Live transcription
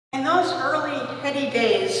those early, heady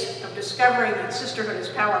days of discovering that sisterhood is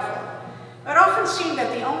powerful, it often seemed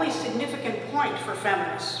that the only significant point for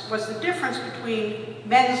feminists was the difference between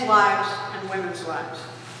men's lives and women's lives,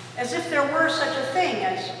 as if there were such a thing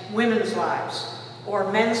as women's lives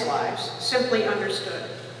or men's lives, simply understood.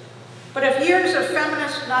 But if years of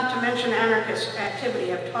feminist, not to mention anarchist, activity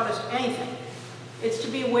have taught us anything, it's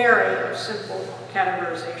to be wary of simple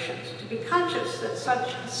categorizations, to be conscious that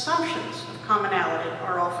such assumptions of commonality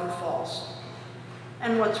are often false.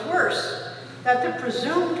 And what's worse, that the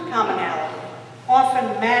presumed commonality often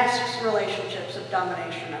masks relationships of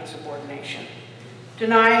domination and subordination,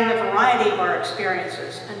 denying the variety of our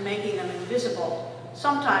experiences and making them invisible,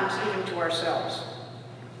 sometimes even to ourselves.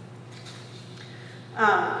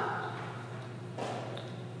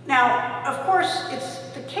 Now, of course, it's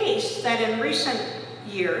the case that in recent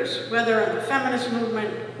years, whether in the feminist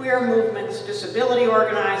movement, queer movements, disability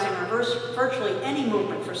organizing, or virtually any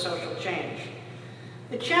movement for social change,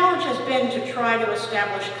 the challenge has been to try to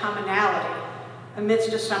establish commonality amidst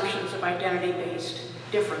assumptions of identity-based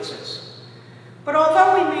differences. But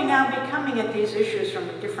although we may now be coming at these issues from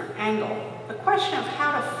a different angle, the question of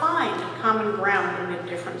how to find common ground amid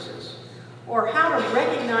differences, or how to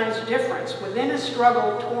recognize difference within a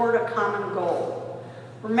struggle toward a common goal,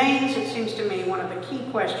 remains, it seems to me, one of the key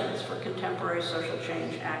questions for contemporary social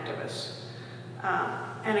change activists.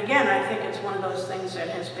 And again, I think it's one of those things that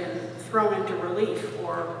has been thrown into relief,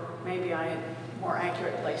 or maybe I more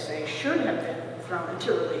accurately say should have been thrown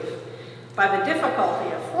into relief, by the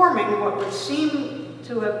difficulty of forming what would seem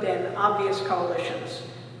to have been obvious coalitions,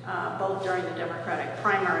 both during the Democratic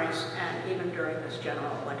primaries and even during this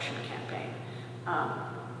general election campaign.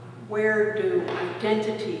 Where do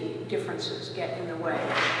identity differences get in the way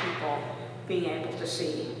of people being able to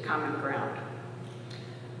see common ground?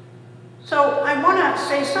 So I want to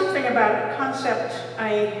say something about a concept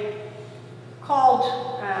I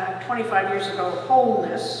called 25 years ago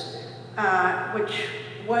wholeness, which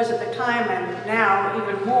was at the time and now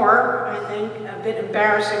even more, I think, a bit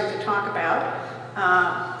embarrassing to talk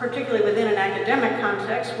about, particularly within an academic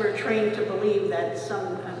context. We're trained to believe that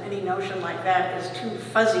any notion like that is too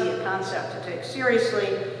fuzzy a concept to take seriously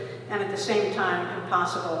and at the same time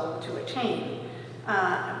impossible to attain.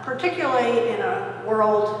 Particularly in a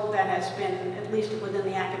world that has been, at least within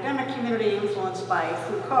the academic community, influenced by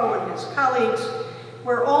Foucault and his colleagues,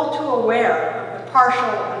 we're all too aware of the partial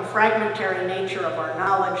and fragmentary nature of our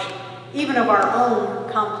knowledge, even of our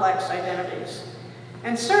own complex identities.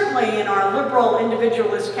 And certainly in our liberal,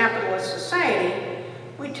 individualist, capitalist society,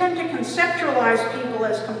 we tend to conceptualize people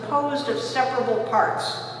as composed of separable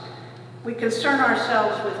parts. We concern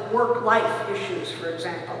ourselves with work-life issues, for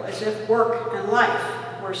example, as if work and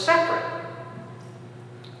life were separate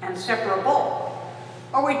and separable.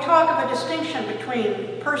 Or we talk of a distinction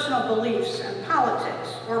between personal beliefs and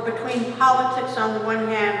politics, or between politics on the one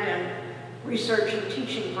hand and research and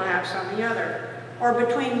teaching perhaps on the other, or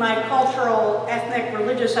between my cultural, ethnic,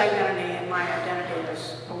 religious identity and my identity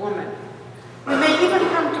as a woman. We may even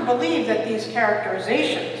come to believe that these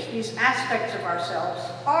characterizations, these aspects of ourselves,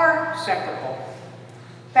 are separable.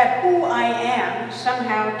 That who I am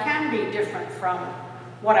somehow can be different from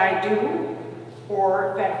what I do,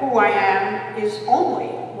 or that who I am is only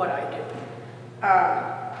what I do.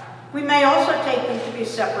 We may also take them to be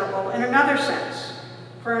separable in another sense.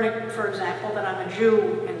 For example, that I'm a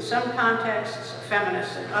Jew in some contexts, a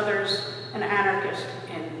feminist in others, an anarchist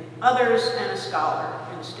in others, and a scholar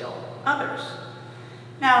in still others.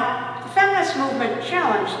 Now, the feminist movement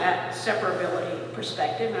challenged that separability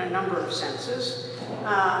perspective in a number of senses.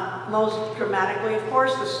 Most dramatically, of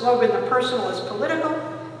course, the slogan, "The personal is political,"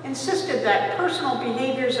 insisted that personal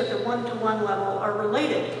behaviors at the one-to-one level are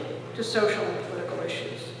related to social and political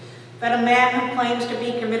issues. That a man who claims to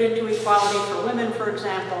be committed to equality for women, for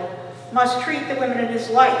example, must treat the women in his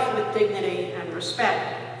life with dignity and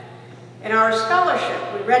respect. In our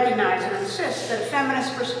scholarship, we recognize and insist that a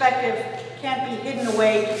feminist perspective can't be hidden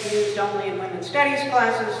away to be used only in women's studies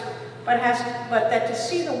classes, but that to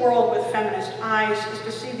see the world with feminist eyes is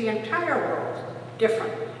to see the entire world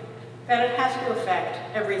differently, that it has to affect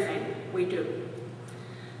everything we do.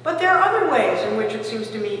 But there are other ways in which it seems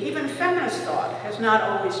to me even feminist thought has not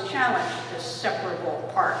always challenged this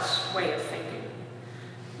separable parts way of thinking.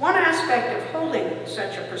 One aspect of holding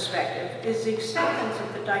such a perspective is the acceptance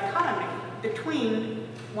of the dichotomy between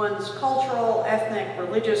one's cultural, ethnic,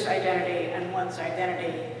 religious identity and one's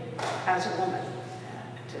identity as a woman,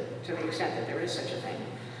 to the extent that there is such a thing.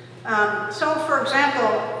 So, for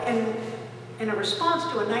example, in a response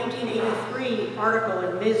to a 1983 article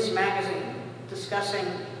in Ms. magazine discussing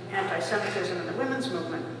anti-Semitism in the women's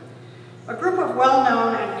movement, a group of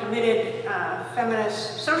well-known and committed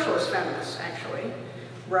socialist feminists actually,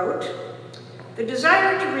 wrote, "The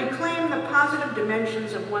desire to reclaim the positive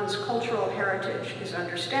dimensions of one's cultural heritage is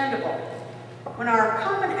understandable. When our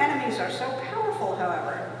common enemies are so powerful,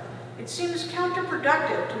 however, it seems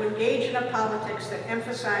counterproductive to engage in a politics that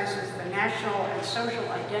emphasizes the national and social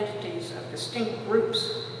identities of distinct groups,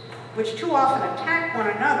 which too often attack one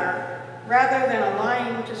another rather than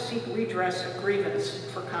aligning to seek redress of grievance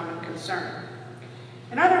for common concern.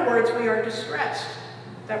 In other words, we are distressed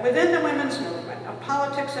that within the women's movement, a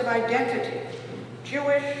politics of identity,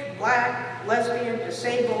 Jewish, black, lesbian,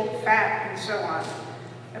 disabled, fat, and so on,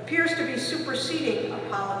 appears to be superseding a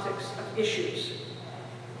politics of issues.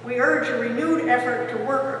 We urge a renewed effort to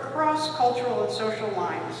work across cultural and social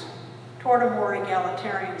lines toward a more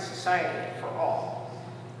egalitarian society for all."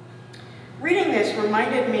 Reading this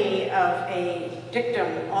reminded me of a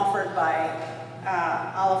dictum offered by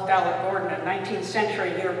Olive Ballard Gordon, a 19th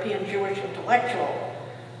century European Jewish intellectual,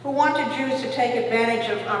 who wanted Jews to take advantage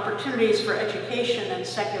of opportunities for education and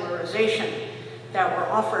secularization that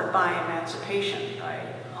were offered by emancipation, by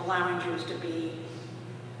allowing Jews to be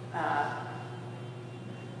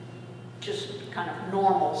just kind of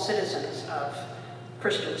normal citizens of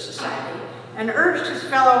Christian society, and urged his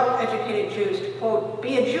fellow educated Jews to, quote,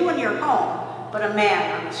 "be a Jew in your home, but a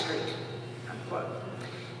man on the street," unquote.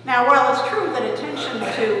 Now, while it's true that attention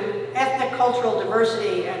to ethnic, cultural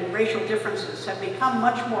diversity and racial differences have become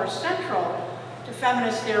much more central to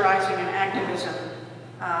feminist theorizing and activism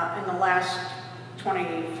in the last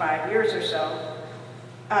 25 years or so,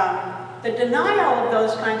 the denial of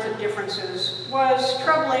those kinds of differences was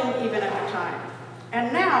troubling even at the time.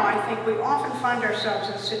 And now I think we often find ourselves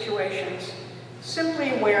in situations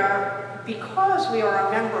simply where, because we are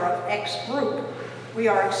a member of X group, we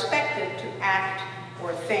are expected to act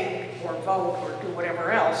or think or vote or do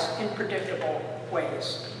whatever else in predictable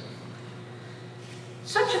ways.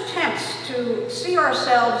 Such attempts to see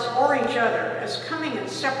ourselves or each other as coming in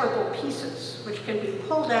separable pieces, which can be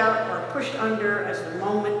pulled out or pushed under as the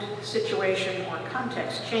moment, situation, or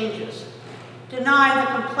context changes, deny the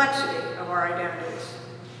complexity of our identities.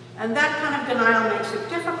 And that kind of denial makes it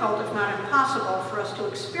difficult, if not impossible, for us to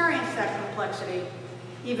experience that complexity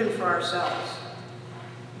even for ourselves.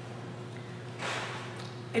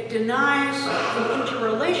 It denies the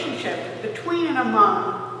interrelationship between and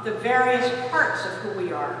among the various parts of who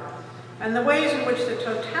we are, and the ways in which the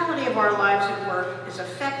totality of our lives and work is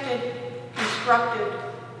affected, constructed,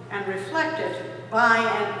 and reflected by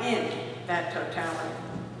and in that totality.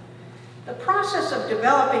 The process of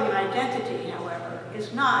developing an identity, however,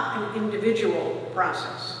 is not an individual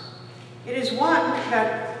process. It is one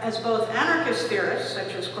that, as both anarchist theorists,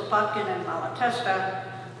 such as Kropotkin and Malatesta,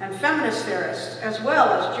 and feminist theorists, as well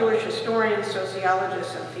as Jewish historians,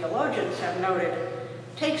 sociologists, and theologians have noted,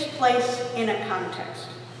 takes place in a context.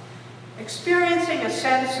 Experiencing a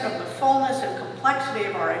sense of the fullness and complexity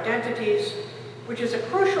of our identities, which is a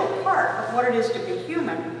crucial part of what it is to be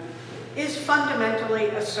human, is fundamentally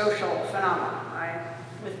a social phenomenon, right?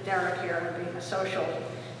 With Derek here being a social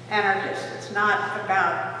anarchist, it's not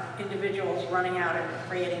about individuals running out and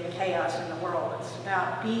creating chaos in the world. It's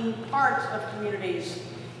about being parts of communities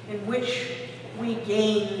in which we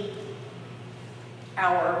gain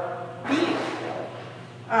our being.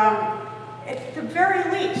 At the very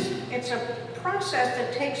least, it's a process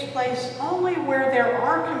that takes place only where there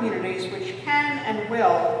are communities which can and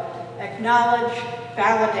will acknowledge,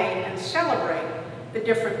 validate, and celebrate the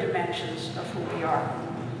different dimensions of who we are.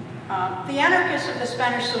 The anarchists of the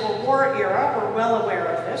Spanish Civil War era were well aware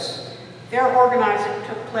of this. Their organizing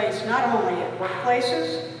took place not only at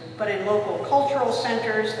workplaces, but in local cultural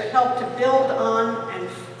centers that helped to build on and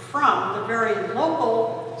from the very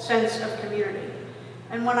local sense of community.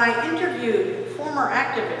 And when I interviewed former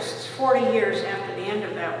activists 40 years after the end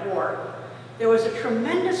of that war, there was a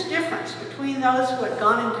tremendous difference between those who had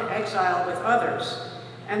gone into exile with others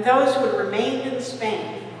and those who had remained in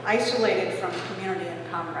Spain, isolated from community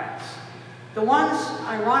and comrades. The ones,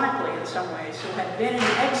 ironically in some ways, who had been in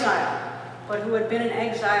exile, but who had been in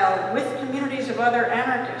exile with communities of other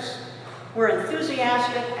anarchists, were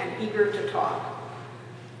enthusiastic and eager to talk.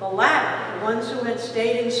 The latter, the ones who had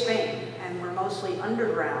stayed in Spain and were mostly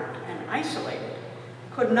underground and isolated,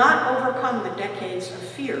 could not overcome the decades of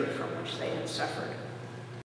fear from which they had suffered.